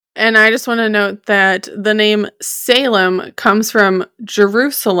And I just want to note that the name Salem comes from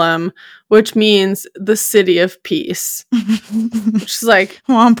Jerusalem, which means the city of peace. Which is like,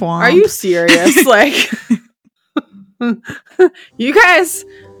 womp womp. Are you serious? Like, you guys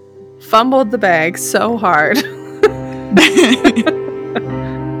fumbled the bag so hard.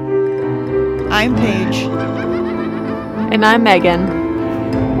 I'm Paige. And I'm Megan.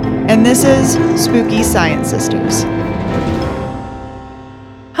 And this is Spooky Science Sisters.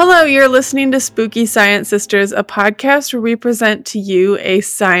 Hello, you're listening to Spooky Science Sisters, a podcast where we present to you a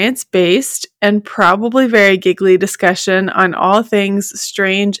science-based and probably very giggly discussion on all things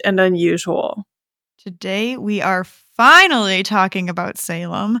strange and unusual. Today we are finally talking about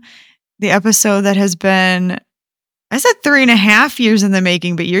Salem, the episode that has been, I said 3.5 years in the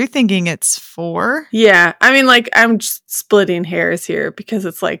making, but you're thinking it's 4? Yeah, I mean, like, I'm just splitting hairs here because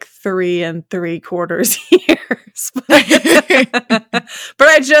it's like 3 3/4 years. But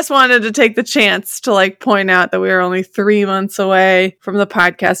I just wanted to take the chance to like point out that we are only 3 months away from the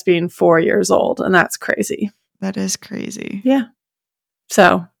podcast being 4 years old, and that's crazy. That is crazy. Yeah.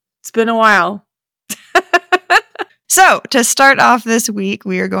 So it's been a while. So, to start off this week,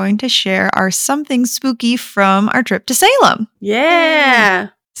 we are going to share our something spooky from our trip to Salem. Yeah.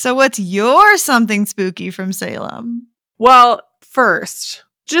 So, what's your something spooky from Salem? Well, first,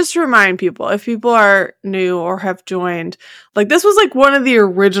 just remind people, if people are new or have joined, like this was like one of the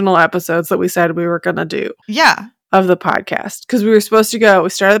original episodes that we said we were going to do. Yeah. Of the podcast, because we started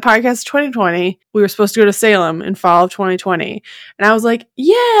the podcast in 2020. We were supposed to go to Salem in fall of 2020. And I was like,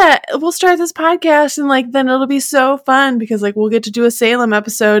 yeah, we'll start this podcast and like, then it'll be so fun because like, we'll get to do a Salem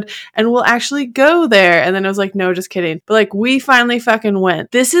episode and we'll actually go there. And then I was like, no, just kidding. But like, we finally fucking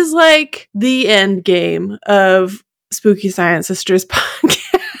went. This is like the end game of Spooky Science Sisters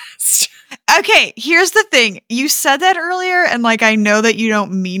podcast. Okay, here's the thing. You said that earlier, and like I know that you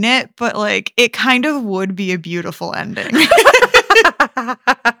don't mean it, but like it kind of would be a beautiful ending.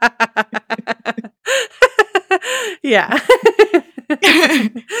 Yeah.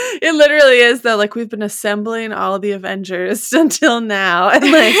 It literally is though. Like we've been assembling all of the Avengers until now.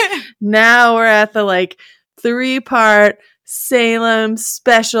 And like now we're at the like 3-part Salem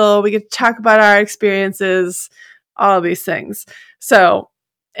special. We get to talk about our experiences, all of these things. So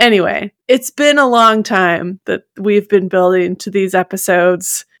anyway, it's been a long time that we've been building to these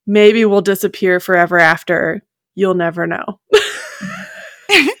episodes. Maybe we'll disappear forever after. You'll never know.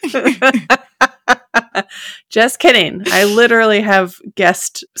 Just kidding. I literally have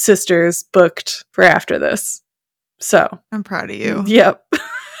guest sisters booked for after this. So I'm proud of you. Yep.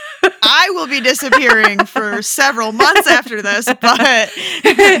 I will be disappearing for several months after this, but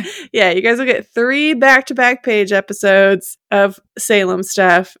yeah, you guys will get 3 back-to-back Paige episodes of Salem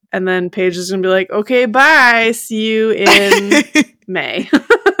stuff, and then Paige is gonna be like, okay, bye, see you in May.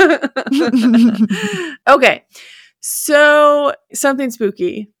 Okay, so something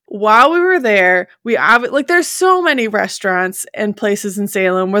spooky. While we were there, there's so many restaurants and places in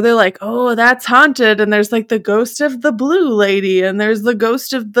Salem where they're like, oh, that's haunted. And there's like the ghost of the blue lady and there's the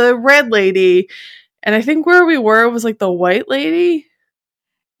ghost of the red lady. And I think where we were was like the white lady.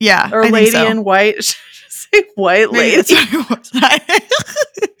 Yeah. Or lady in white. Should I just say white lady? Maybe that's what it was.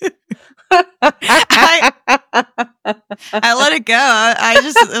 I let it go. I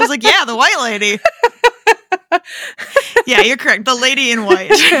was like, yeah, the white lady. Yeah, you're correct. The lady in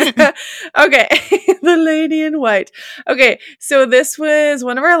white. Okay. The lady in white. Okay. So this was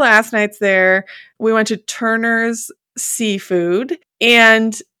one of our last nights there. We went to Turner's Seafood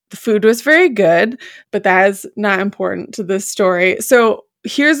and the food was very good, but that is not important to this story. So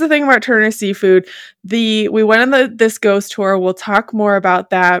here's the thing about Turner Seafood. We went on this ghost tour. We'll talk more about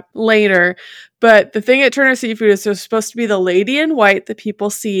that later. But the thing at Turner Seafood is there's supposed to be the lady in white that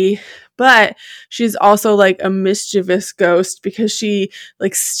people see, but she's also like a mischievous ghost because she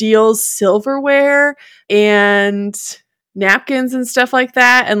like steals silverware and napkins and stuff like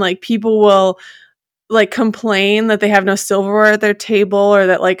that. And like people will like complain that they have no silverware at their table or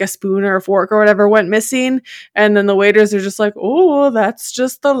that like a spoon or a fork or whatever went missing. And then the waiters are just like, oh, that's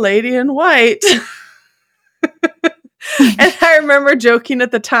just the lady in white. And I remember joking at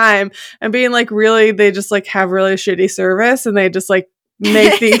the time and being like, really, they just like have really shitty service and they just like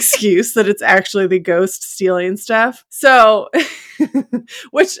make the excuse that it's actually the ghost stealing stuff. So,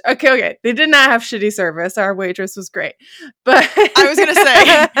 okay. They did not have shitty service. Our waitress was great. But I was going to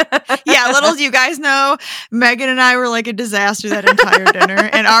say, yeah, little do you guys know, Megan and I were like a disaster that entire dinner.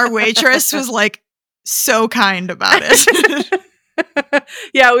 And our waitress was like so kind about it.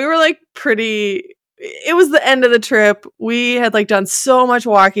 Yeah, we were like pretty it was the end of the trip. We had like done so much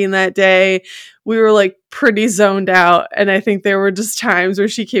walking that day. We were like pretty zoned out. And I think there were just times where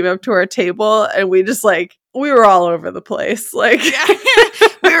she came up to our table and we just like, we were all over the place. Like, Yeah.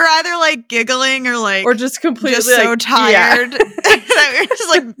 We were either like giggling or like, or just completely just so like, tired that we were just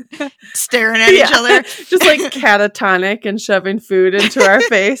like staring at each other. Just like catatonic and shoving food into our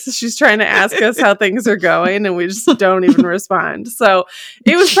face. She's trying to ask us how things are going and we just don't even respond. So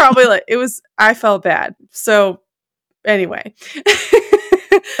it was probably like, I felt bad. So anyway.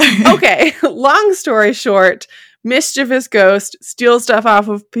 Okay. Long story short, mischievous ghost steals stuff off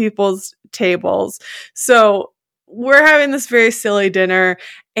of people's tables. So we're having this very silly dinner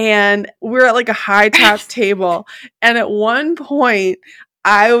and we're at like a high top table. And at one point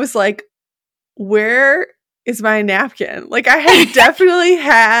I was like, where is my napkin? Like I had definitely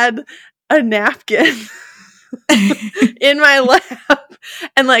had a napkin in my lap.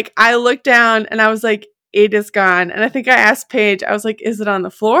 And like I looked down and I was like, it is gone. And I think I asked Paige, I was like, is it on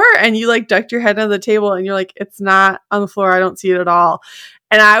the floor? And you like ducked your head under the table and you're like, it's not on the floor. I don't see it at all.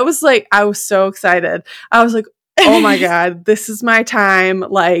 And I was like, I was so excited. I was like, oh my God, this is my time.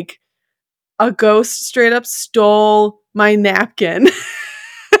 Like a ghost straight up stole my napkin.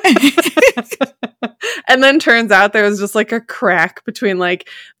 And then turns out there was just like a crack between like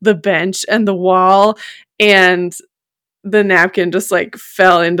the bench and the wall, and the napkin just like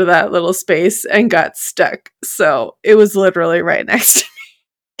fell into that little space and got stuck. So it was literally right next to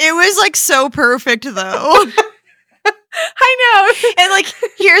me. It was like so perfect though. I know. And like,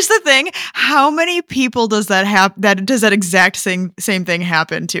 here's the thing: how many people does that does that exact same thing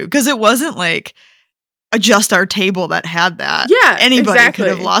happen to? Because it wasn't like just our table that had that. Yeah, anybody exactly. could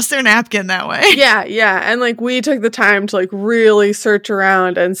have lost their napkin that way. Yeah, and like we took the time to like really search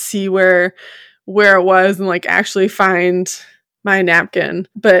around and see where it was and like actually find my napkin.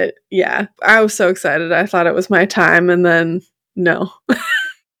 But yeah, I was so excited. I thought it was my time, and then no.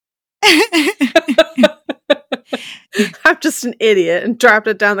 I'm just an idiot and dropped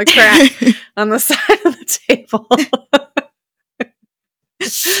it down the crack on the side of the table.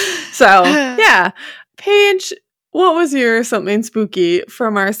 So, yeah. Paige, what was your something spooky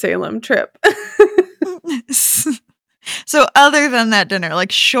from our Salem trip? So other than that dinner,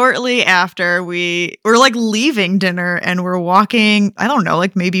 like shortly after we're like leaving dinner and we're walking, I don't know,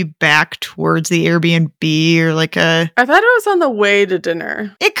 like maybe back towards the Airbnb or like I thought it was on the way to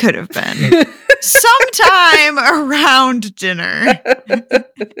dinner. It could have been. Sometime around dinner.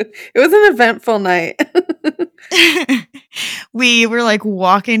 It was an eventful night. We were like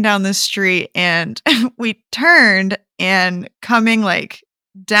walking down the street and we turned, and coming like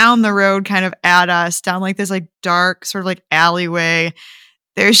down the road kind of at us, down like this like dark sort of like alleyway,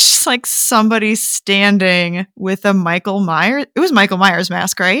 there's just like somebody standing with a Michael Myers. It was Michael Myers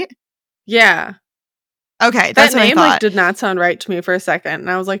mask, right? Yeah. Okay, that's that what name I thought. Like did not sound right to me for a second,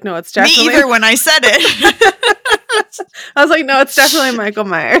 and I was like, no, it's definitely me either when I said it. I was like, no, it's definitely Michael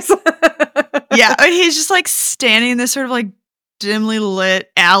Myers. Yeah, and he's just like standing in this sort of like dimly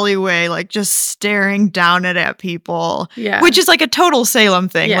lit alleyway, like just staring down at people. Yeah, which is like a total Salem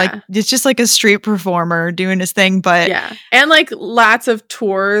thing. Yeah. Like it's just like a street performer doing his thing. But yeah, and like lots of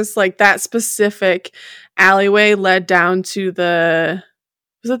tours. Like that specific alleyway led down to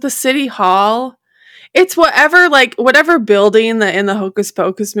was it the city hall? It's whatever building that in the Hocus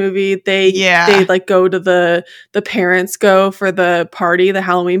Pocus movie they like go to the parents go for the party, the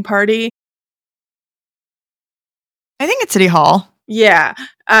Halloween party. I think it's City Hall. Yeah.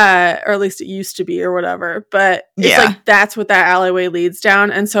 Or at least it used to be or whatever. But it's like that's what that alleyway leads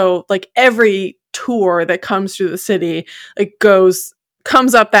down. And so like every tour that comes through the city like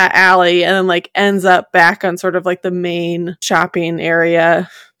comes up that alley and then like ends up back on sort of like the main shopping area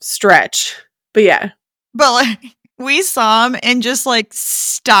stretch. But yeah. But like we saw him and just like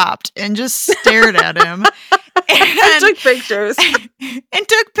stopped and just stared at him. And took pictures. And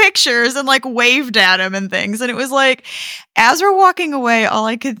took pictures and like waved at him and things. And it was like, as we're walking away, all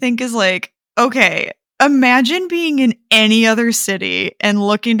I could think is like, okay, imagine being in any other city and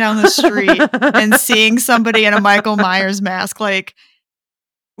looking down the street and seeing somebody in a Michael Myers mask. Like,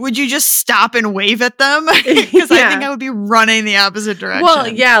 would you just stop and wave at them? Because I think I would be running the opposite direction. Well,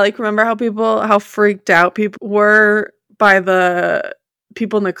 yeah, like remember how freaked out people were by the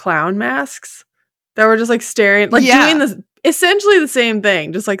people in the clown masks that were just like staring, like doing this essentially the same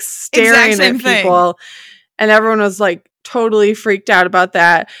thing, just like staring at people, and everyone was like totally freaked out about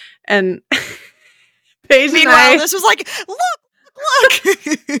that. And Paige meanwhile, this was like, look.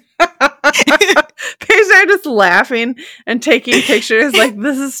 Paige and I just laughing and taking pictures like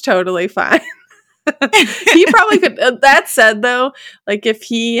this is totally fine. He probably could. That said though, like if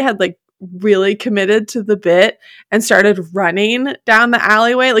he had like really committed to the bit and started running down the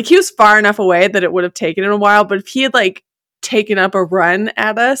alleyway, like he was far enough away that it would have taken him a while, but if he had like taken up a run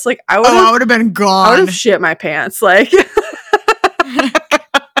at us, like I would have been gone. I would have shit my pants, like.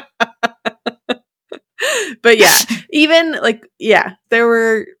 But yeah, even like, yeah, there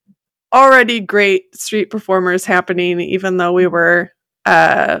were already great street performers happening, even though we were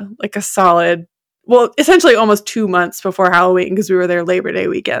like a solid, well, essentially almost 2 months before Halloween because we were there Labor Day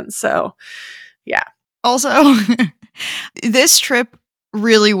weekend. So yeah. Also, this trip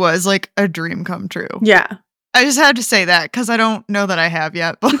really was like a dream come true. Yeah. I just had to say that because I don't know that I have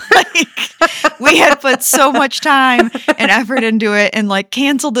yet, but like we had put so much time and effort into it and like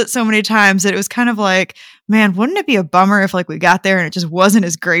canceled it so many times that it was kind of like, man, wouldn't it be a bummer if like we got there and it just wasn't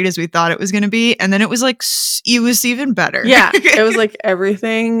as great as we thought it was going to be? And then it was like, it was even better. Yeah. It was like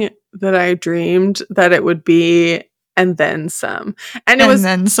everything that I dreamed that it would be and then some. And it was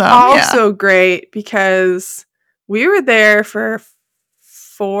also great because we were there for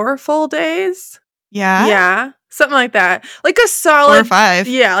 4 full days. Yeah. Yeah. Something like that. Like a solid 4 or 5.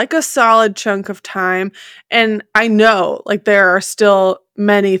 Yeah, like a solid chunk of time. And I know like there are still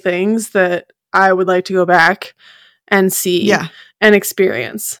many things that I would like to go back and see and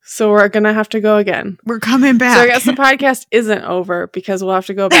experience. So we're going to have to go again. We're coming back. So I guess the podcast isn't over because we'll have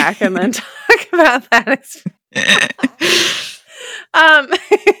to go back and then talk about that experience.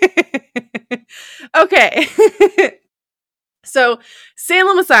 Okay. So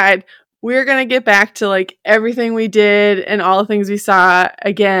Salem aside, we're going to get back to like everything we did and all the things we saw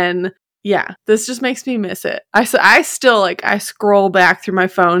again. Yeah, this just makes me miss it. I still like, I scroll back through my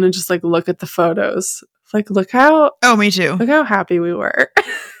phone and just like look at the photos. Like, look how. Oh, me too. Look how happy we were.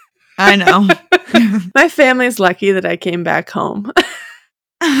 I know. My family's lucky that I came back home.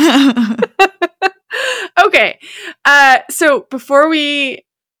 Okay. So before we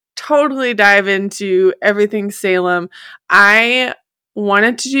totally dive into everything Salem, I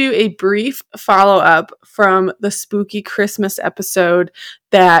wanted to do a brief follow-up from the spooky Christmas episode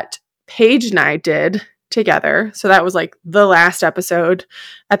that Paige and I did together. So that was like the last episode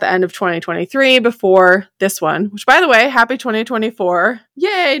at the end of 2023 before this one, which by the way, happy 2024.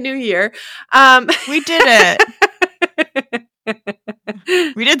 Yay, new year. We did it.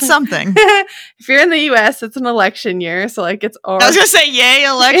 We did something. If you're in the US, it's an election year, so like it's already, I was gonna say yay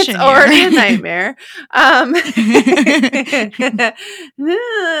election it's already a nightmare.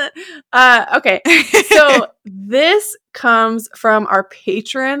 Okay, so this comes from our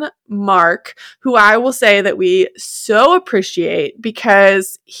patron Mark, who I will say that we so appreciate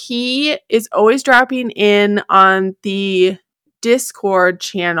because he is always dropping in on the Discord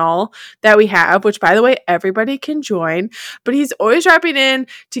channel that we have, which by the way, everybody can join, but he's always dropping in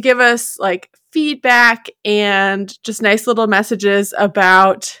to give us like feedback and just nice little messages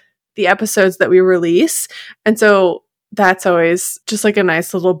about the episodes that we release. And so that's always just like a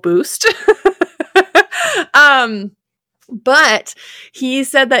nice little boost. But he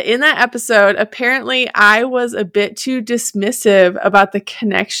said that in that episode, apparently I was a bit too dismissive about the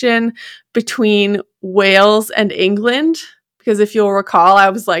connection between Wales and England. Because if you'll recall, I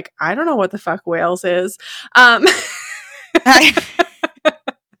was like, I don't know what the fuck Wales is. Which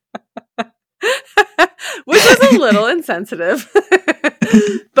was a little insensitive.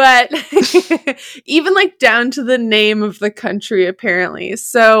 But even like down to the name of the country, apparently.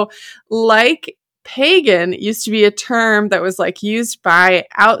 So like pagan used to be a term that was like used by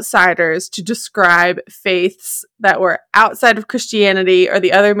outsiders to describe faiths that were outside of Christianity or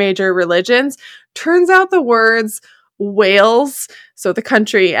the other major religions. Turns out the words Wales, so the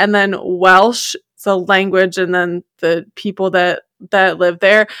country, and then Welsh, so language, and then the people that live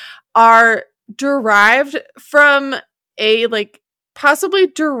there are derived from a like possibly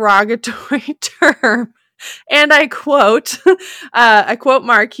derogatory term. And I quote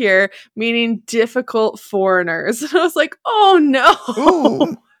Mark here, meaning difficult foreigners. And I was like, oh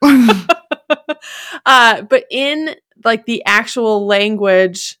no. But in like the actual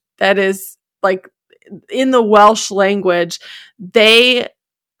language that is like in the Welsh language, they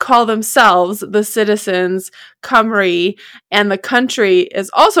call themselves the citizens Cymru, and the country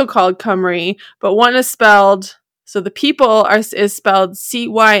is also called Cymru, but one is spelled, so the people is spelled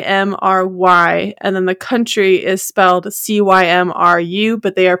Cymry, and then the country is spelled Cymru,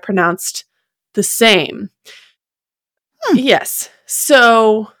 but they are pronounced the same. Yes.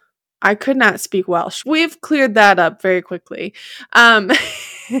 So I could not speak Welsh. We've cleared that up very quickly.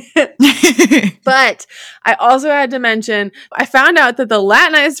 But I also had to mention, I found out that the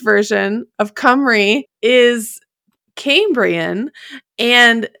Latinized version of Cymru is Cambrian,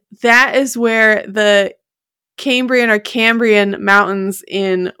 and that is where the Cambrian or Cambrian mountains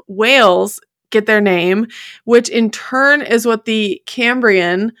in Wales get their name, which in turn is what the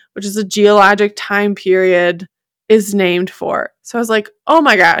Cambrian, which is a geologic time period, is named for. So I was like, oh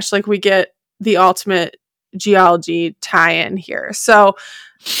my gosh, like we get the ultimate geology tie-in here. So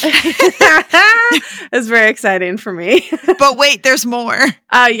it's very exciting for me. But wait, there's more.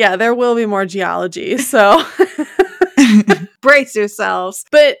 Yeah, there will be more geology. So brace yourselves.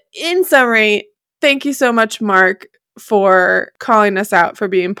 But in summary, thank you so much, Mark, for calling us out for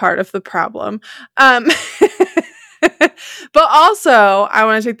being part of the problem. But also, I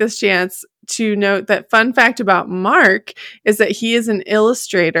want to take this chance to note that fun fact about Mark is that he is an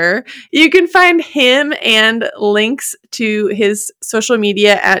illustrator. You can find him and links to his social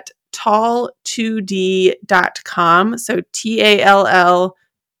media at tall2d.com. So TALL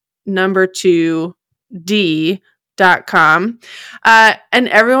 2D.com. And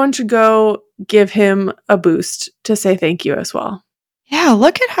everyone should go give him a boost to say thank you as well. Yeah,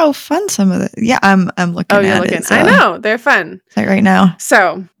 look at how fun some of the. Yeah, I'm looking. Oh, you're looking. I know they're fun. Like right now.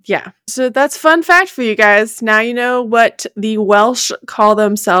 So yeah, so that's fun fact for you guys. Now you know what the Welsh call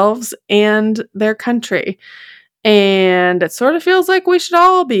themselves and their country, and it sort of feels like we should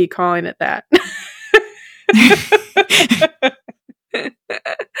all be calling it that.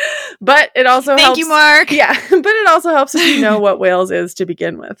 But it also helps. Thank you, Mark. Yeah, but it also helps if you know what Wales is to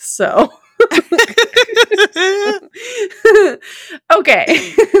begin with. So.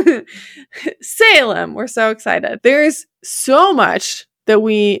 Okay. Salem. We're so excited. There's so much that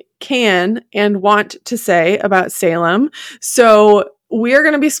we can and want to say about Salem. So we're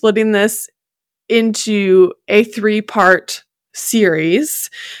going to be splitting this into a 3-part series.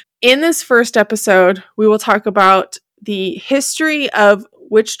 In this first episode, we will talk about the history of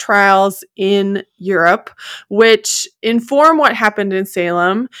witch trials in Europe, which inform what happened in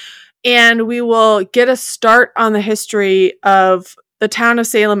Salem. And we will get a start on the history of the town of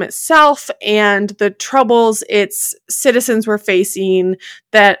Salem itself and the troubles its citizens were facing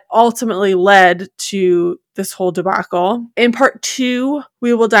that ultimately led to this whole debacle. In part 2,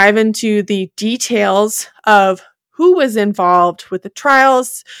 we will dive into the details of who was involved with the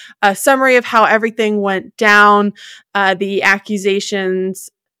trials, a summary of how everything went down, the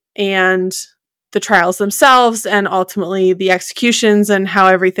accusations and the trials themselves, and ultimately the executions and how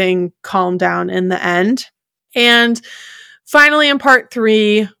everything calmed down in the end. And finally, in part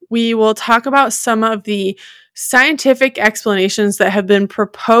 3, we will talk about some of the scientific explanations that have been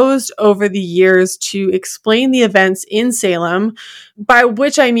proposed over the years to explain the events in Salem, by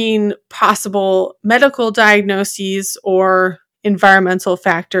which I mean possible medical diagnoses or environmental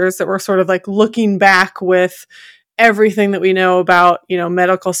factors that we're sort of like looking back with everything that we know about,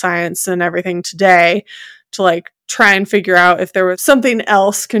 medical science and everything today to like try and figure out if there was something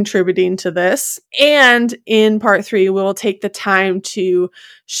else contributing to this. And in part 3, we will take the time to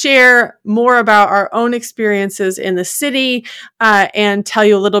share more about our own experiences in the city and tell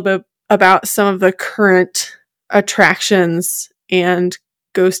you a little bit about some of the current attractions and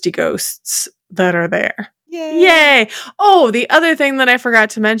ghosty ghosts that are there. Yay! Oh, the other thing that I forgot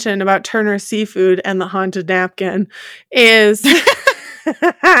to mention about Turner's Seafood and the haunted napkin is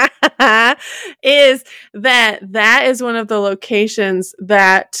is that is one of the locations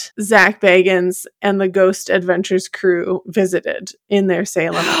that Zach Bagans and the Ghost Adventures crew visited in their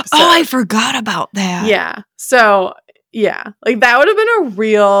Salem episode. Oh, I forgot about that. Yeah. So, yeah. Like, that would have been a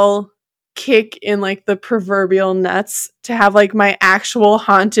real kick in, like, the proverbial nuts to have, like, my actual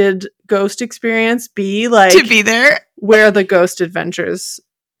haunted ghost experience be, like... To be there. Where the Ghost Adventures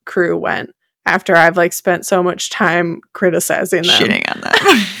crew went. After I've like spent so much time criticizing them. Shitting on them.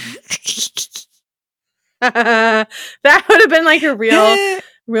 That would have been like a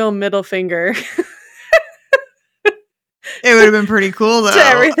real middle finger. It would have been pretty cool though. To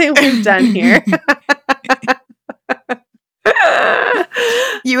everything we've done here.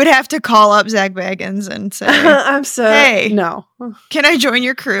 You would have to call up Zach Baggins and say, hey, no. Can I join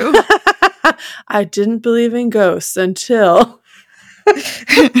your crew? I didn't believe in ghosts until...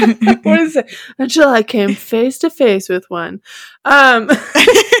 What is it? Until I came face to face with one.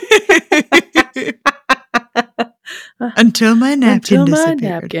 Until my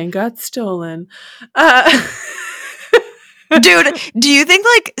napkin got stolen. Dude, do you think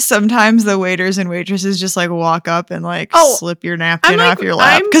like sometimes the waiters and waitresses just like walk up and like slip your napkin off your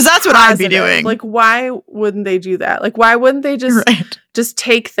lap? Because that's what I'd be doing. Like, why wouldn't they do that? Like, why wouldn't they just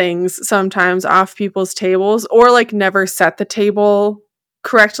take things sometimes off people's tables, or like never set the table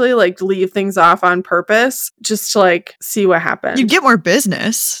correctly, like leave things off on purpose just to like see what happens? You'd get more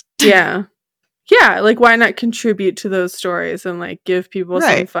business. Yeah. Yeah, like why not contribute to those stories and like give people some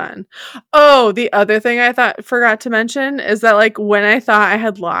Right. fun? Oh, the other thing I forgot to mention is that like when I thought I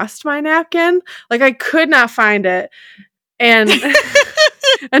had lost my napkin, like I could not find it. And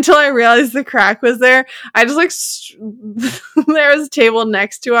until I realized the crack was there, I just like there was a table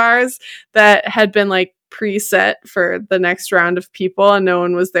next to ours that had been like preset for the next round of people and no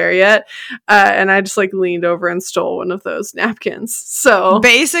one was there yet. And I just like leaned over and stole one of those napkins. So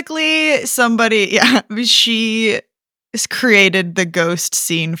basically somebody, she created the ghost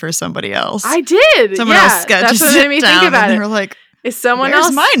scene for somebody else. I did. Someone else got that's to what sit made me down think about and it. they were like, is someone "Where's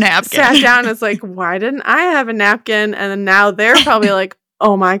else my napkin?" sat down and was like, why didn't I have a napkin? And then now they're probably like,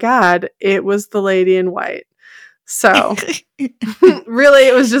 oh my God, it was the lady in white. So really,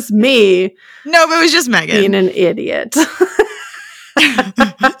 it was just me. No, but it was just Megan being an idiot.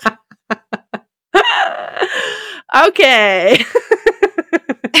 Okay.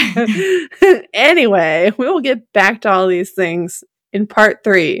 Anyway, we will get back to all these things in part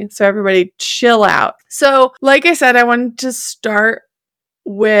 3. So everybody chill out. So like I said, I wanted to start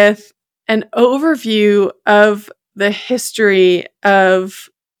with an overview of the history of,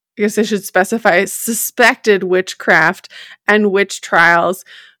 I guess I should specify, suspected witchcraft and witch trials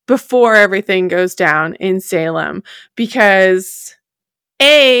before everything goes down in Salem. Because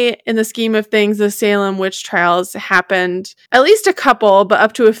in the scheme of things, the Salem witch trials happened at least a couple, but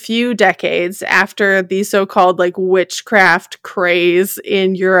up to a few decades after the so-called like witchcraft craze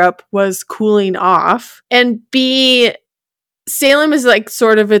in Europe was cooling off. And B, Salem is like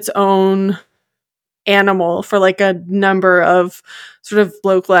sort of its own animal for like a number of sort of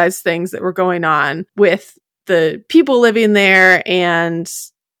localized things that were going on with the people living there. And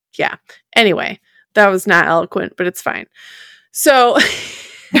yeah, anyway, that was not eloquent, but it's fine. So,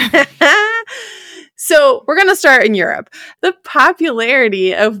 so we're going to start in Europe. The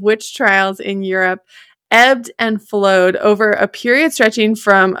popularity of witch trials in Europe ebbed and flowed over a period stretching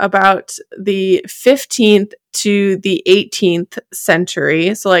from about the 15th to the 18th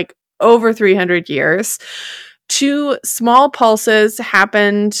century. So like over 300 years. Two small pulses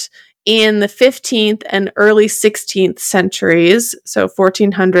happened in the 15th and early 16th centuries, so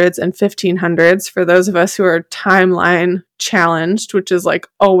 1400s and 1500s, for those of us who are timeline challenged, which is like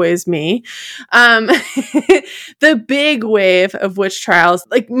always me. The big wave of witch trials,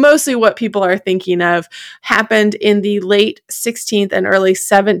 like mostly what people are thinking of, happened in the late 16th and early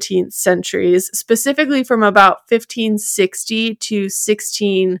 17th centuries, specifically from about 1560 to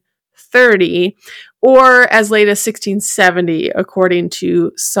 1630, or as late as 1670, according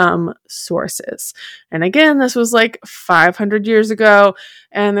to some sources. And again, this was like 500 years ago,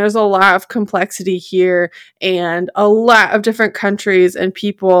 and there's a lot of complexity here, and a lot of different countries and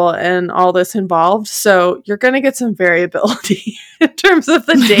people and all this involved. So you're going to get some variability in terms of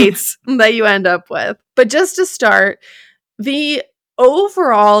the dates that you end up with. But just to start, the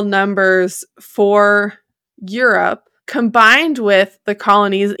overall numbers for Europe combined with the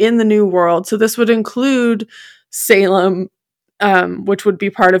colonies in the New World, so this would include Salem, which would be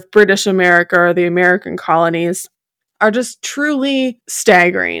part of British America or the American colonies, are just truly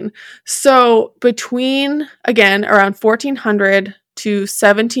staggering. So between, again, around 1400 to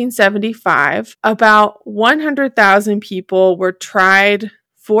 1775, about 100,000 people were tried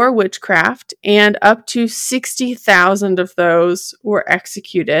for witchcraft, and up to 60,000 of those were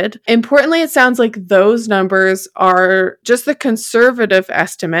executed. Importantly, it sounds like those numbers are just the conservative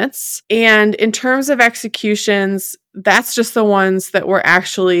estimates. And in terms of executions, that's just the ones that were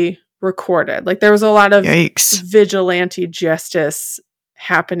actually recorded. Like there was a lot of vigilante justice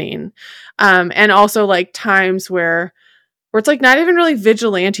happening. And also like times where it's like not even really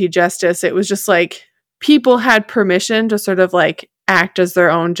vigilante justice. It was just like people had permission to sort of like act as their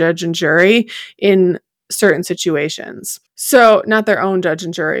own judge and jury in certain situations. So not their own judge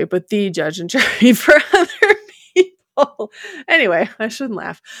and jury, but the judge and jury for other people. Anyway, I shouldn't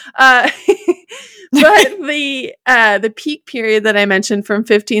laugh. But the peak period that I mentioned from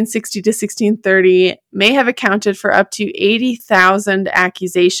 1560 to 1630 may have accounted for up to 80,000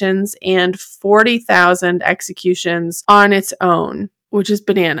 accusations and 40,000 executions on its own, which is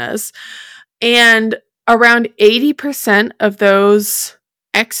bananas. And around 80% of those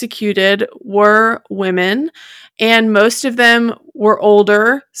executed were women, and most of them were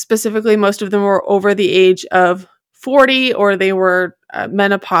older. Specifically, most of them were over the age of 40, or they were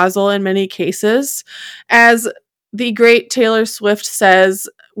menopausal in many cases. As the great Taylor Swift says,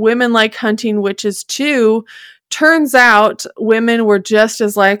 women like hunting witches too. Turns out women were just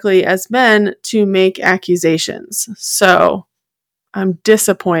as likely as men to make accusations. So I'm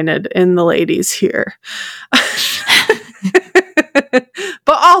disappointed in the ladies here. but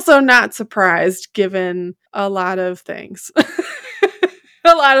also not surprised given a lot of things,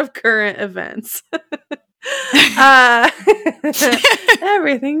 a lot of current events.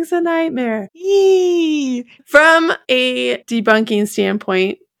 Everything's a nightmare. From a debunking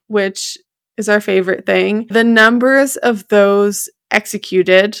standpoint, which is our favorite thing, the numbers of those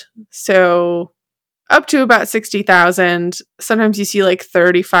executed, so up to about 60,000. Sometimes you see like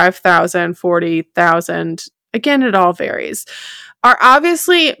 35,000, 40,000. Again, it all varies. Are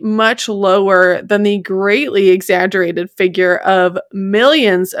obviously much lower than the greatly exaggerated figure of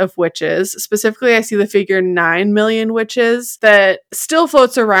millions of witches. Specifically, I see the figure 9 million witches that still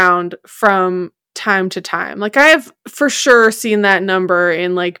floats around from time to time. Like, I have for sure seen that number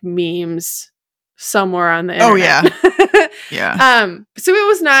in like memes somewhere on the internet. Oh, yeah. Yeah. So it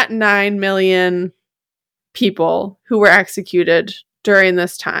was not 9 million people who were executed during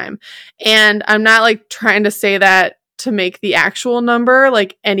this time. And I'm not like trying to say that to make the actual number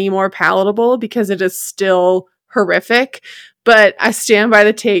like any more palatable, because it is still horrific. But I stand by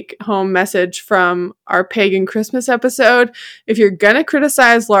the take home message from our pagan Christmas episode. If you're going to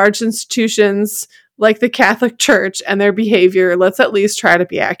criticize large institutions like the Catholic Church and their behavior, let's at least try to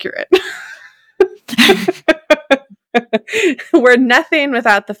be accurate. We're nothing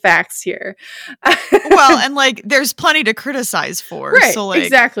without the facts here. Well, and like there's plenty to criticize for. Right, so like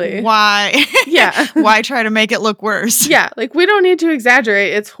exactly. Why Yeah. why try to make it look worse? Yeah, like we don't need to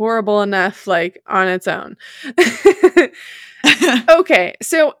exaggerate. It's horrible enough like on its own. Okay,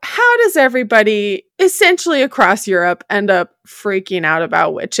 so how does everybody essentially across Europe end up freaking out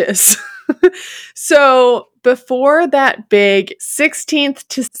about witches? So before that big 16th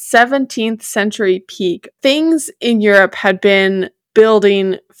to 17th century peak, things in Europe had been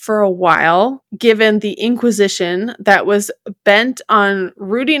building for a while, given the Inquisition that was bent on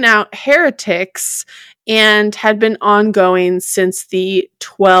rooting out heretics and had been ongoing since the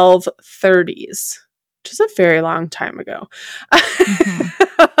 1230s. Which is a very long time ago.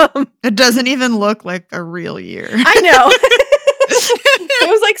 Mm-hmm. It doesn't even look like a real year. I know. It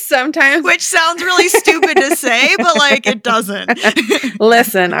was like sometimes. Which sounds really stupid to say, but like it doesn't.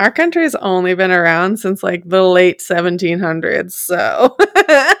 Listen, our country's only been around since like the late 1700s, so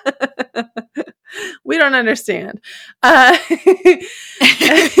we don't understand.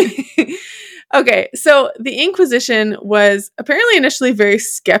 Okay, so the Inquisition was apparently initially very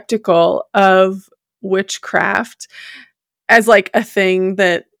skeptical of witchcraft as like a thing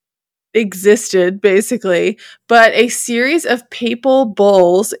that existed, basically, but a series of papal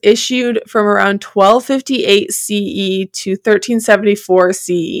bulls issued from around 1258 CE to 1374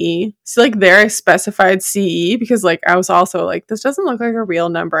 CE. So like there I specified CE because like I was also like, this doesn't look like a real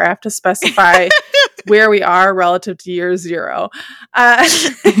number. I have to specify where we are relative to year zero.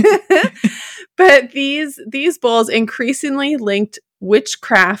 But these bulls increasingly linked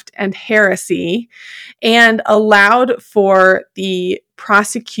witchcraft and heresy and allowed for the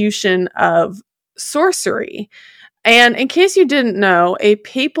prosecution of sorcery. And in case you didn't know, a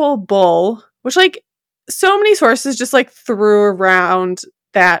papal bull, which like so many sources just like threw around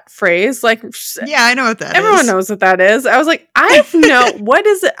that phrase, like, yeah, I know what that everyone knows what that is. I was like, what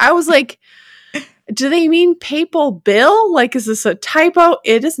is it? I was like, do they mean papal bill? Like, is this a typo?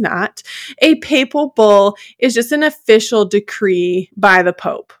 It is not. A papal bull is just an official decree by the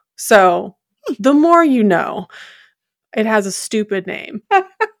Pope. So the more you know. It has a stupid name.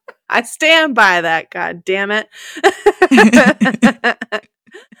 I stand by that, god damn it.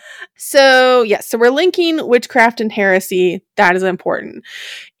 So we're linking witchcraft and heresy. That is important.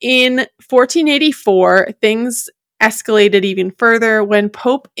 In 1484, things escalated even further when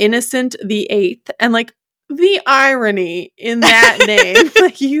Pope Innocent VIII, and like the irony in that name,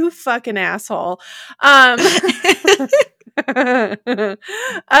 like you fucking asshole. Little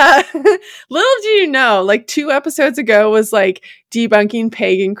do you know, like 2 episodes ago was like debunking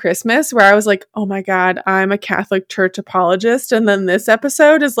pagan Christmas, where I was like, oh my god, I'm a Catholic Church apologist, and then this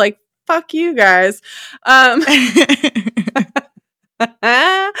episode is like, fuck you guys.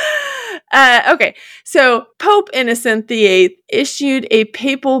 Okay, so Pope Innocent VIII issued a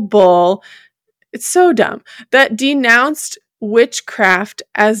papal bull, it's so dumb, that denounced witchcraft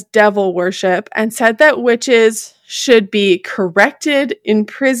as devil worship and said that witches should be corrected,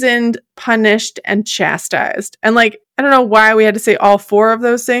 imprisoned, punished, and chastised. And like, I don't know why we had to say all 4 of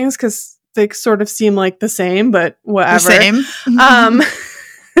those things, because they sort of seem like the same, but whatever. The same.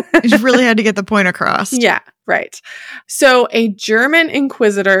 You just really had to get the point across. Yeah, right. So a German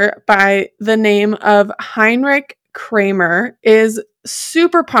inquisitor by the name of Heinrich Kramer is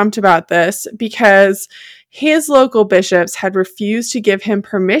super pumped about this because his local bishops had refused to give him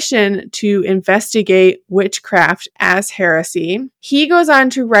permission to investigate witchcraft as heresy. He goes on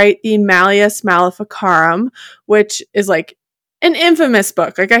to write the Malleus Maleficarum, which is like an infamous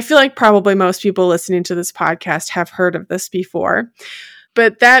book. Like, I feel like probably most people listening to this podcast have heard of this before.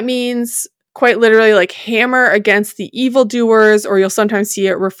 But that means quite literally like hammer against the evildoers, or you'll sometimes see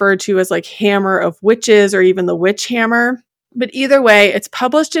it referred to as like hammer of witches or even the witch hammer. But either way, it's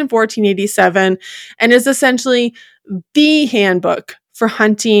published in 1487 and is essentially the handbook for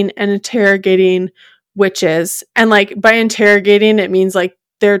hunting and interrogating witches. And like by interrogating, it means like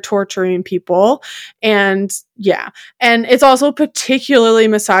they're torturing people. And yeah. And it's also particularly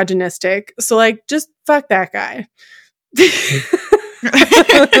misogynistic. So like, just fuck that guy.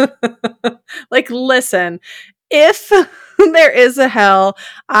 Like, listen, if there is a hell,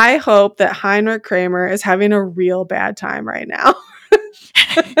 I hope that Heinrich Kramer is having a real bad time right now.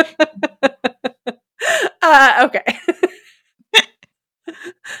 Okay.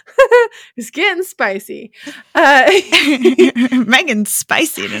 It's getting spicy. Megan's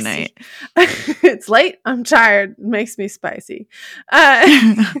spicy tonight. It's late. I'm tired. It makes me spicy.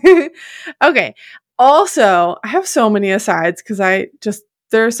 Okay. Also, I have so many asides because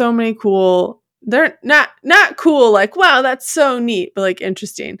there are so many cool, they're not cool, like, wow, that's so neat, but like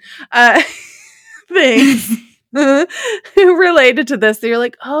interesting things related to this that you're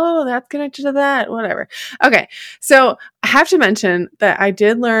like, oh, that's connected to that, whatever. Okay, so I have to mention that I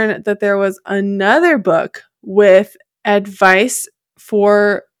did learn that there was another book with advice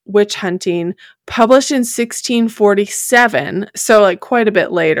for witch hunting published in 1647, so like quite a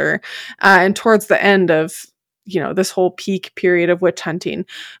bit later, and towards the end of this whole peak period of witch hunting,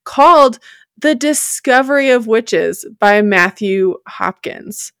 called The Discovery of Witches by Matthew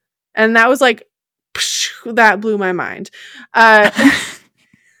Hopkins. And that was like, that blew my mind.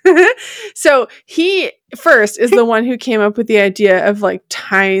 So he first is the one who came up with the idea of like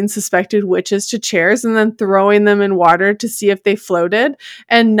tying suspected witches to chairs and then throwing them in water to see if they floated,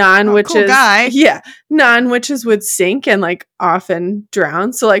 and non-witches, cool guy. Yeah, non-witches would sink and like often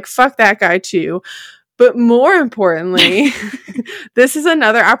drown. So like, fuck that guy too. But more importantly, this is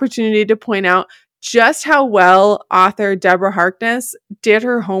another opportunity to point out just how well author Deborah Harkness did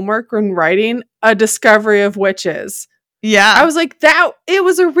her homework when writing A Discovery of Witches. Yeah. I was like, it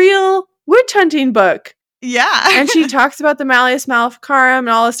was a real witch hunting book. Yeah. And she talks about the Malleus Maleficarum and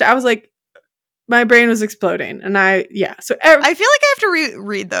all this stuff. I was like, my brain was exploding. And so I feel like I have to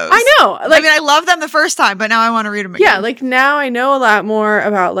read those. I know. Like, I love them the first time, but now I want to read them again. Yeah, like now I know a lot more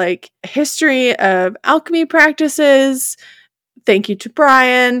about like history of alchemy practices. Thank you to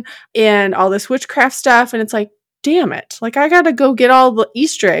Brian, and all this witchcraft stuff. And it's like, damn it. Like, I got to go get all the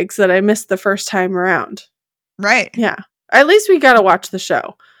Easter eggs that I missed the first time around. Right. Yeah. At least we got to watch the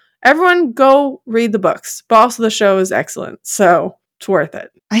show. Everyone go read the books, but also the show is excellent. So it's worth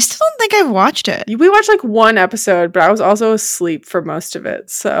it. I still don't think I've watched it. We watched like one episode, but I was also asleep for most of it.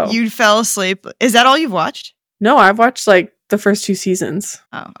 So you fell asleep. Is that all you've watched? No, I've watched like the first 2 seasons.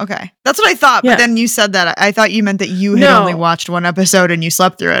 Oh, okay. That's what I thought. Yeah. But then you said that. I thought you meant that you had only watched one episode and you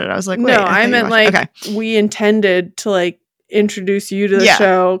slept through it. And I was like, wait. No, I meant like, okay, we intended to like introduce you to the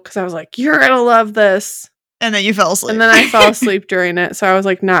show because I was like, you're going to love this. And then you fell asleep. And then I fell asleep during it. So I was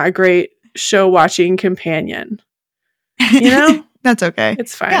like, not a great show watching companion. You know? That's okay.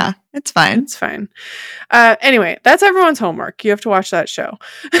 It's fine. Yeah, it's fine. It's fine. Anyway, that's everyone's homework. You have to watch that show.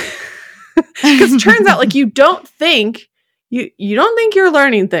 Because it turns out like you don't think you're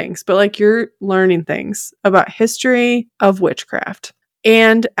learning things, but like you're learning things about history of witchcraft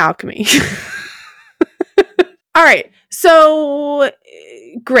and alchemy. All right. So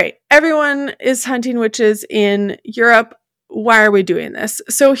great. Everyone is hunting witches in Europe. Why are we doing this?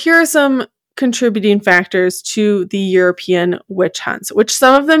 So here are some contributing factors to the European witch hunts, which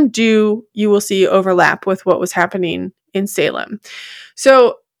some of them you will see overlap with what was happening in Salem.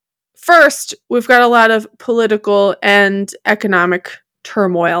 So first, we've got a lot of political and economic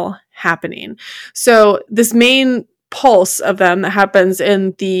turmoil happening. So this main pulse of them that happens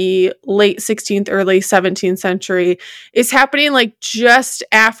in the late 16th, early 17th century is happening like just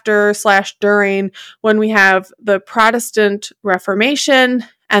after / during when we have the Protestant Reformation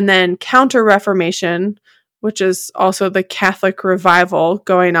and then Counter-Reformation, which is also the Catholic revival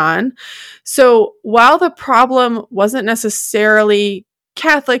going on. So while the problem wasn't necessarily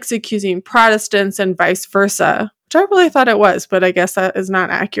Catholics accusing Protestants and vice versa, which I really thought it was, but I guess that is not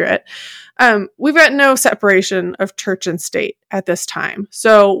accurate. We've got no separation of church and state at this time.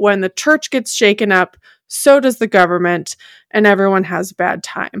 So when the church gets shaken up, so does the government, and everyone has a bad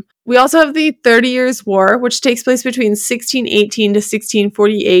time. We also have the 30 Years' War, which takes place between 1618 to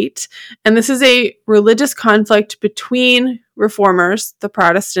 1648. And this is a religious conflict between reformers, the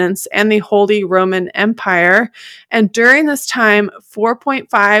Protestants, and the Holy Roman Empire. And during this time,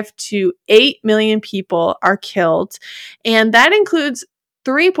 4.5 to 8 million people are killed. And that includes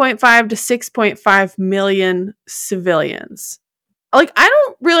 3.5 to 6.5 million civilians. Like, I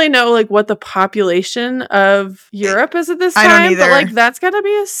don't really know, like, what the population of Europe is at this time. I don't either. But, like, that's got to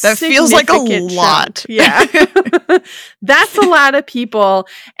be a That feels like a significant lot. chunk. Yeah. That's a lot of people.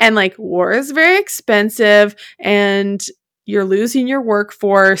 And, like, war is very expensive and you're losing your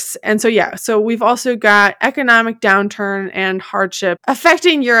workforce. And so, yeah. So we've also got economic downturn and hardship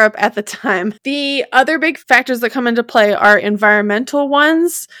affecting Europe at the time. The other big factors that come into play are environmental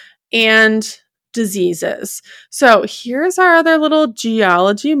ones and diseases. So here's our other little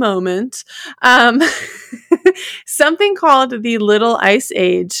geology moment. Something called the Little Ice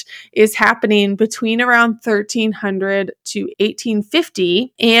Age is happening between around 1300 to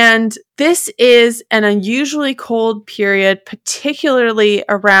 1850. And this is an unusually cold period, particularly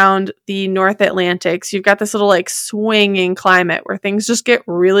around the North Atlantic. So you've got this little like swinging climate where things just get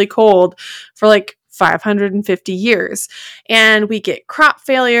really cold for like 550 years. And we get crop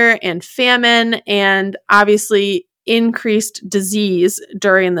failure and famine and obviously increased disease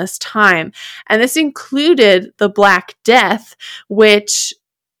during this time. And this included the Black Death, which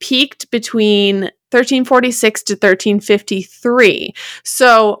peaked between 1346 to 1353.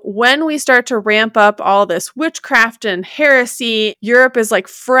 So when we start to ramp up all this witchcraft and heresy, Europe is like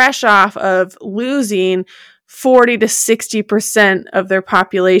fresh off of losing 40 to 60% of their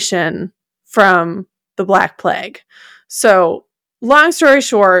population from the Black Plague. So long story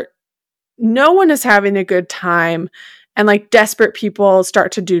short, no one is having a good time and like desperate people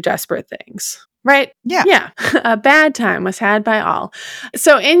start to do desperate things, right? Yeah. Yeah. A bad time was had by all.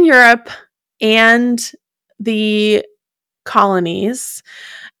 So in Europe and the colonies,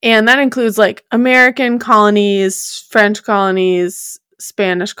 and that includes like American colonies, French colonies,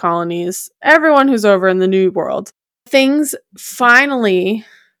 Spanish colonies, everyone who's over in the New World, things finally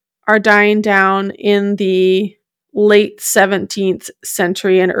are dying down in the late 17th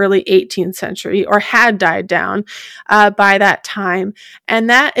century and early 18th century, or had died down by that time. And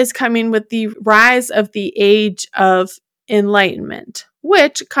that is coming with the rise of the Age of Enlightenment,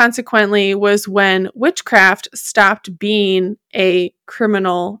 which consequently was when witchcraft stopped being a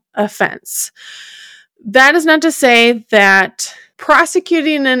criminal offense. That is not to say that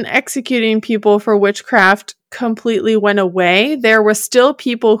prosecuting and executing people for witchcraft completely went away. There were still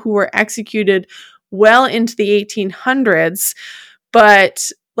people who were executed well into the 1800s, but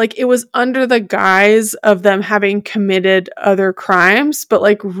like it was under the guise of them having committed other crimes, but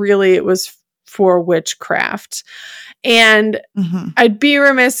like really it was for witchcraft. And I'd be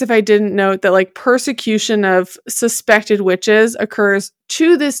remiss if I didn't note that like persecution of suspected witches occurs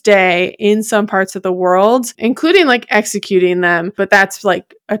to this day in some parts of the world, including like executing them. But that's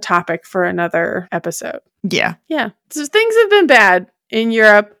like a topic for another episode. Yeah. Yeah. So things have been bad in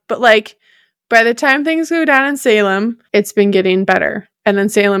Europe, but like by the time things go down in Salem, it's been getting better. And then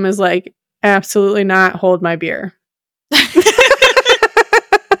Salem is like, absolutely not, hold my beer.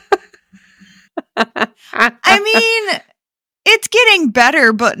 I mean, it's getting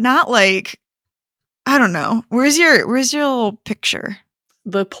better, but not like, I don't know. Where's your little picture?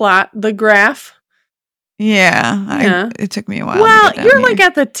 The plot, the graph. Yeah. It took me a while. Well, to get you're down like here.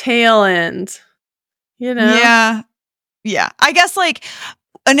 at the tail end, you know? Yeah. Yeah. I guess like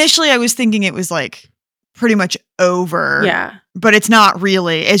initially I was thinking it was like pretty much over. Yeah. But it's not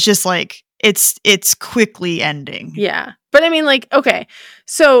really. It's just like it's quickly ending. Yeah. But I mean, like, okay.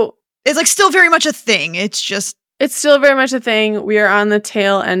 So it's like still very much a thing. It's still very much a thing. We are on the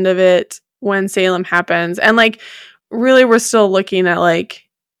tail end of it when Salem happens. And like, really, we're still looking at like,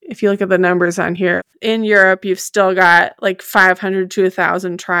 if you look at the numbers on here, in Europe, you've still got like 500 to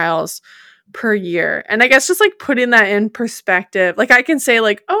 1,000 trials per year. And I guess just like putting that in perspective, like I can say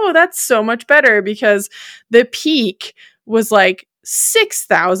like, oh, that's so much better because the peak was like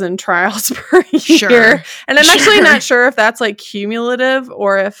 6,000 trials per year. Sure. And I'm actually not sure if that's like cumulative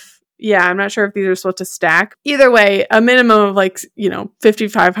or if, yeah, I'm not sure if these are supposed to stack. Either way, a minimum of like,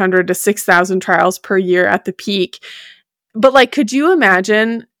 5,500 to 6,000 trials per year at the peak. But like, could you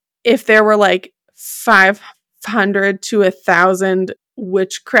imagine if there were like 500 to 1,000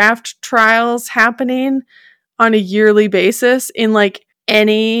 witchcraft trials happening on a yearly basis in like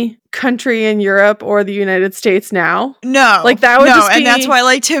any country in Europe or the United States now? No. Like that would just be... And that's why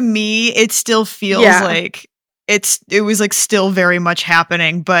like to me it still feels like it was like still very much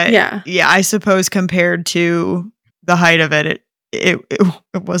happening, but yeah, I suppose compared to the height of it it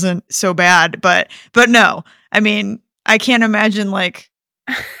wasn't so bad. But no, I mean, I can't imagine like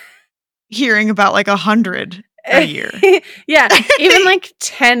hearing about like 100 a year. Yeah, even like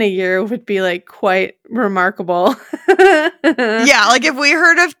 10 a year would be like quite remarkable. Yeah, like if we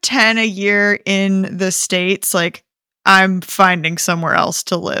heard of 10 a year in the States, like I'm finding somewhere else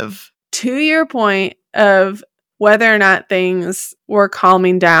to live. To your point of whether or not things were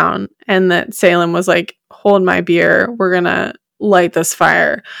calming down and that Salem was like, hold my beer, we're gonna light this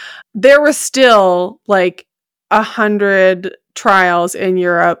fire. There were still like 100 trials in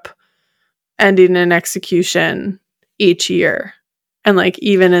Europe ending in execution each year. And like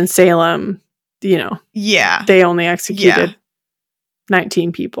even in Salem, you know, Yeah. they only executed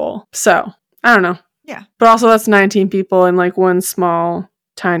 19 people. So I don't know. Yeah. But also that's 19 people in like one small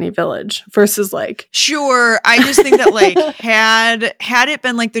tiny village versus like Sure. I just think that like had it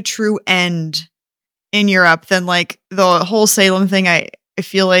been like the true end in Europe, then like the whole Salem thing I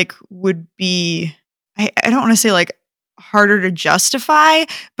feel like would be I don't want to say like harder to justify,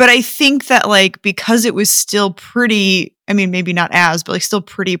 but I think that like because it was still pretty, I mean maybe not as, but like still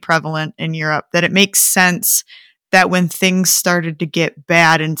pretty prevalent in Europe, that it makes sense that when things started to get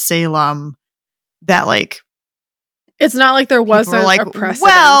bad in Salem, that like it's not like there wasn't like, a precedent.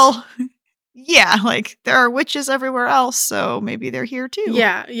 well, yeah, like there are witches everywhere else, so maybe they're here too.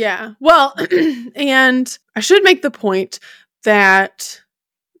 Yeah. Well, and I should make the point that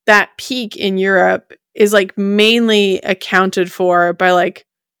that peak in Europe is like mainly accounted for by like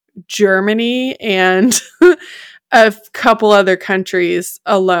Germany and a couple other countries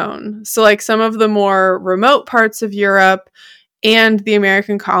alone. So like some of the more remote parts of Europe and the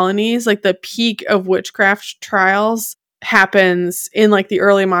American colonies, like the peak of witchcraft trials happens in like the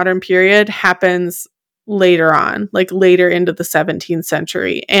early modern period, happens later on, like later into the 17th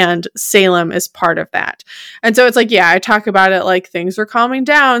century. And Salem is part of that. And so it's like, yeah, I talk about it like things were calming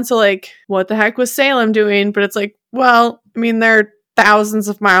down. So like, what the heck was Salem doing? But it's like, well, I mean, they're thousands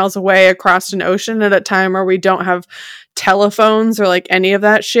of miles away across an ocean at a time where we don't have telephones or like any of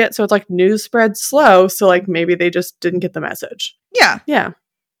that shit. So it's like news spreads slow. So like maybe they just didn't get the message. Yeah. Yeah.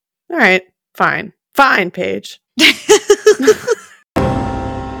 All right. Fine, Paige.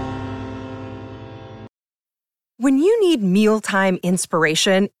 When you need mealtime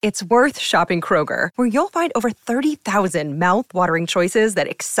inspiration, it's worth shopping Kroger, where you'll find over 30,000 mouth-watering choices that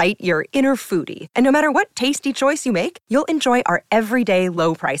excite your inner foodie. And no matter what tasty choice you make, you'll enjoy our everyday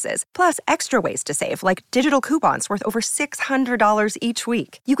low prices, plus extra ways to save, like digital coupons worth over $600 each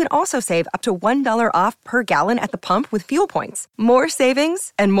week. You can also save up to $1 off per gallon at the pump with fuel points. More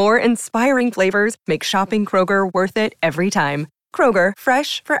savings and more inspiring flavors make shopping Kroger worth it every time. Kroger,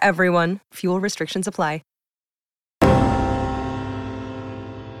 fresh for everyone. Fuel restrictions apply.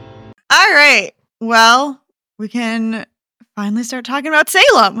 All right. Well, we can finally start talking about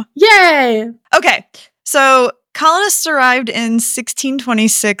Salem. Yay! Okay. So colonists arrived in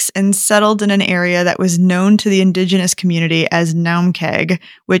 1626 and settled in an area that was known to the indigenous community as Naumkeag,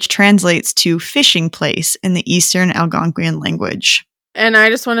 which translates to fishing place in the Eastern Algonquian language. And I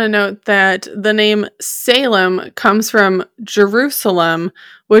just want to note that the name Salem comes from Jerusalem,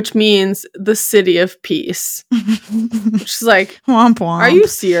 which means the city of peace. Which is like, womp womp. Are you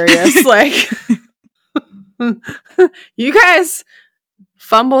serious? Like, you guys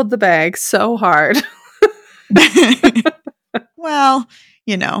fumbled the bag so hard. Well,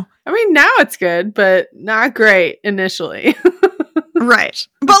 you know. I mean, now it's good, but not great initially. Right.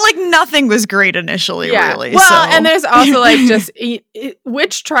 But like nothing was great initially, really. Well, so. And there's also like just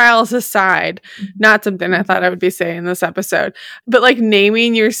witch trials aside, not something I thought I would be saying in this episode, but like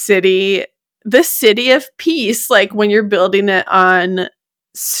naming your city, the city of peace, like when you're building it on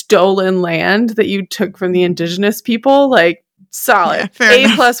stolen land that you took from the indigenous people, like solid.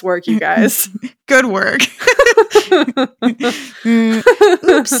 Yeah, A+ work, you guys. Good work.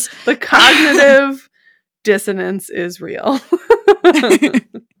 Oops. The cognitive dissonance is real.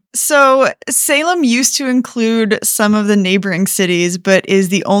 So Salem used to include some of the neighboring cities, but is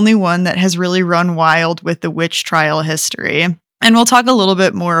the only one that has really run wild with the witch trial history. And we'll talk a little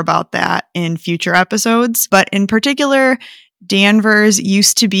bit more about that in future episodes. But in particular, Danvers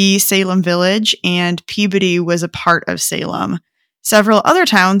used to be Salem Village, and Peabody was a part of Salem. Several other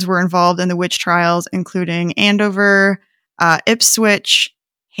towns were involved in the witch trials, including Andover, Ipswich,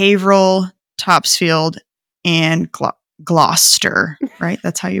 Haverhill, Topsfield, and Gloucester, right?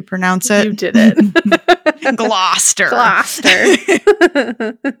 That's how you pronounce it. You did it. Gloucester.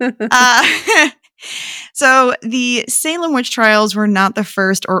 So the Salem witch trials were not the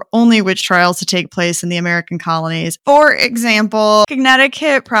first or only witch trials to take place in the American colonies. For example,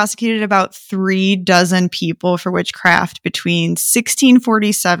 Connecticut prosecuted about 36 people for witchcraft between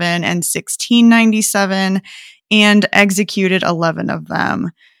 1647 and 1697 and executed 11 of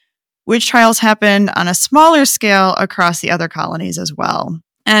them. Witch trials happened on a smaller scale across the other colonies as well.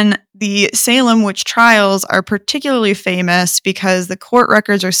 And the Salem witch trials are particularly famous because the court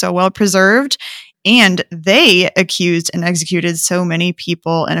records are so well preserved, and they accused and executed so many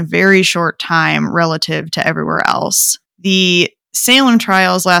people in a very short time relative to everywhere else. The Salem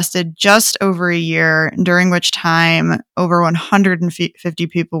trials lasted just over a year, during which time over 150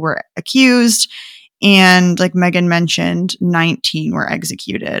 people were accused, and like Megan mentioned, 19 were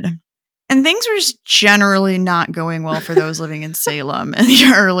executed. And things were just generally not going well for those living in Salem in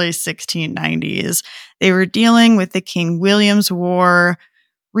the early 1690s. They were dealing with the King William's War.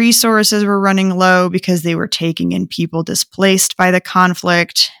 Resources were running low because they were taking in people displaced by the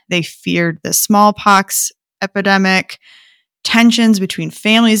conflict. They feared the smallpox epidemic. Tensions between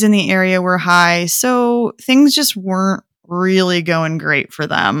families in the area were high. So things just weren't really going great for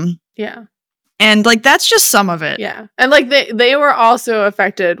them. Yeah. And like that's just some of it. Yeah. And like they were also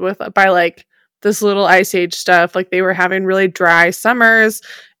affected by like this little ice age stuff. Like they were having really dry summers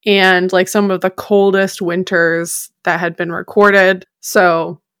and like some of the coldest winters that had been recorded.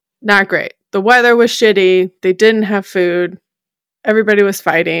 So not great. The weather was shitty. They didn't have food. Everybody was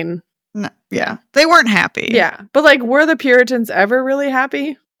fighting. No, yeah. They weren't happy. Yeah. But like, were the Puritans ever really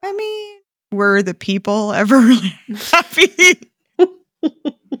happy? I mean, were the people ever really happy?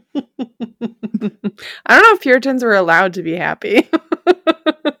 I don't know if Puritans were allowed to be happy.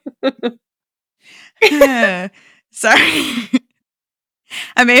 Sorry.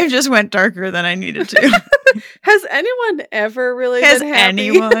 I may have just went darker than I needed to. Has anyone ever really been happy? Has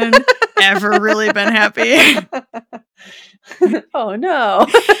anyone ever really been happy? Oh, no.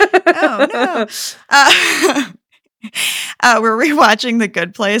 Oh, no. We're rewatching The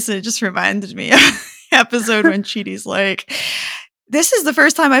Good Place, and it just reminded me of the episode when Chidi's like, this is the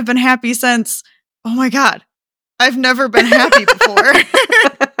first time I've been happy since, oh my God, I've never been happy before.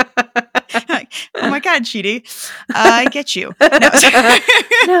 Like, oh my God, Chidi, I get you. No,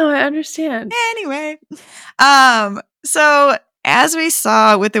 no, I understand. Anyway, so as we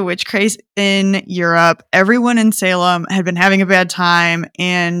saw with the witch craze in Europe, everyone in Salem had been having a bad time,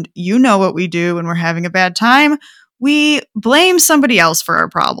 and you know what we do when we're having a bad time. We blame somebody else for our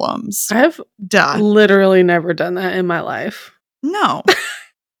problems. I've literally never done that in my life. No.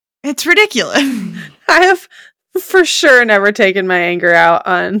 It's ridiculous. I have for sure never taken my anger out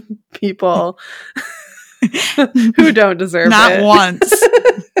on people who don't deserve Not it. Not once.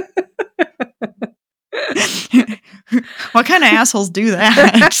 What kind of assholes do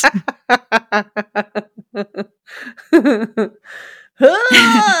that?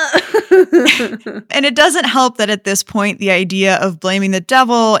 And it doesn't help that at this point, the idea of blaming the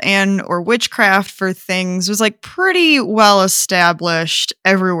devil and or witchcraft for things was like pretty well established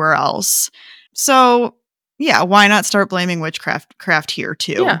everywhere else. So yeah, why not start blaming witchcraft here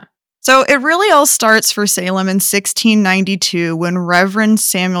too? Yeah. So it really all starts for Salem in 1692 when Reverend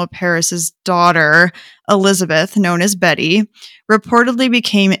Samuel Parris's daughter, Elizabeth, known as Betty, reportedly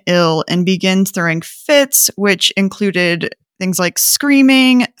became ill and began throwing fits, which included things like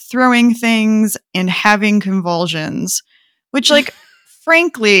screaming, throwing things, and having convulsions, which, like,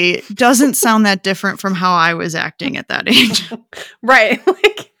 frankly, doesn't sound that different from how I was acting at that age. Right.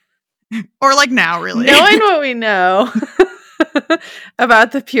 Or like now, really. Knowing what we know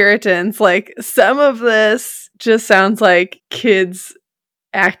about the Puritans, like, some of this just sounds like kids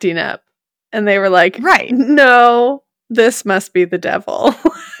acting up. And they were like, right. No, this must be the devil.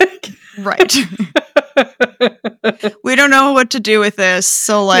 Right. We don't know what to do with this,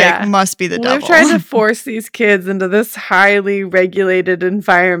 so must be the devil. We've tried to force these kids into this highly regulated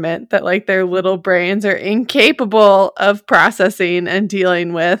environment that like their little brains are incapable of processing and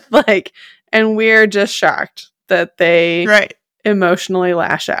dealing with, like, and we're just shocked that they emotionally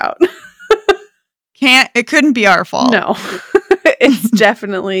lash out. It couldn't be our fault. No. It's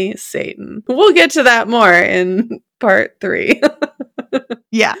definitely Satan. We'll get to that more in part 3.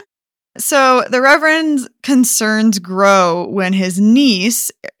 Yeah. So the Reverend's concerns grow when his niece,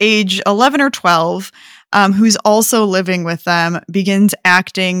 age 11 or 12, who's also living with them, begins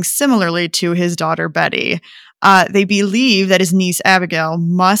acting similarly to his daughter Betty. They believe that his niece Abigail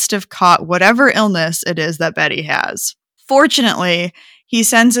must have caught whatever illness it is that Betty has. Fortunately, he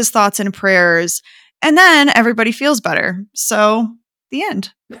sends his thoughts and prayers, and then everybody feels better. So, the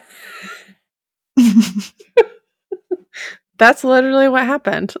end. That's literally what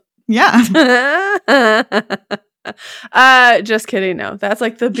happened. Yeah. Just kidding. No, that's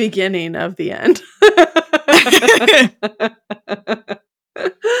like the beginning of the end.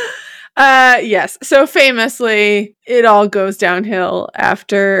 Yes. So famously, it all goes downhill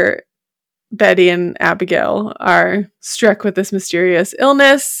after Betty and Abigail are struck with this mysterious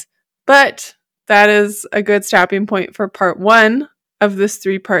illness. But that is a good stopping point for part 1 of this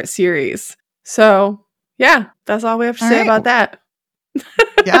 3-part series. So yeah, that's all we have to say about that.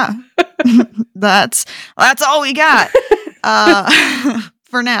 Yeah. That's all we got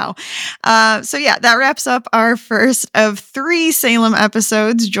for now. So yeah, that wraps up our first of 3 Salem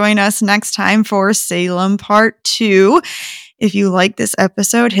episodes. Join us next time for Salem Part 2. If you like this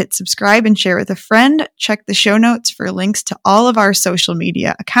episode, hit subscribe and share with a friend. Check the show notes for links to all of our social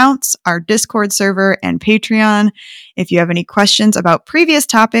media accounts, our Discord server, and Patreon. If you have any questions about previous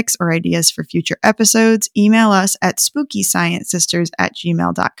topics or ideas for future episodes, email us at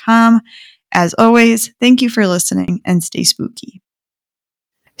spookysciencesisters@gmail.com. As always, thank you for listening and stay spooky.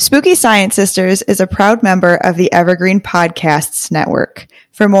 Spooky Science Sisters is a proud member of the Evergreen Podcasts Network.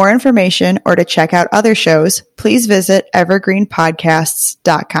 For more information or to check out other shows, please visit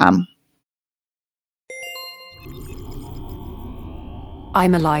evergreenpodcasts.com.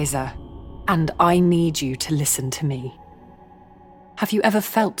 I'm Eliza, and I need you to listen to me. Have you ever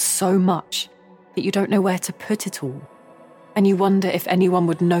felt so much that you don't know where to put it all, and you wonder if anyone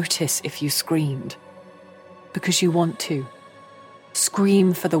would notice if you screamed? Because you want to.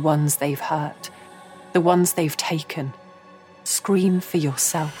 Scream for the ones they've hurt, the ones they've taken. Scream for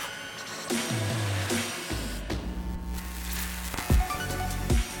yourself.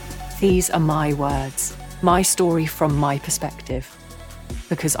 These are my words, my story from my perspective,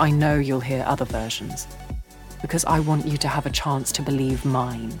 because I know you'll hear other versions, because I want you to have a chance to believe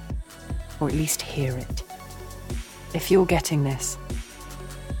mine, or at least hear it. If you're getting this,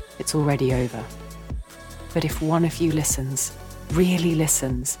 it's already over. But if one of you listens, really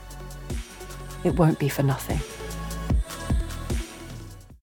listens, it won't be for nothing.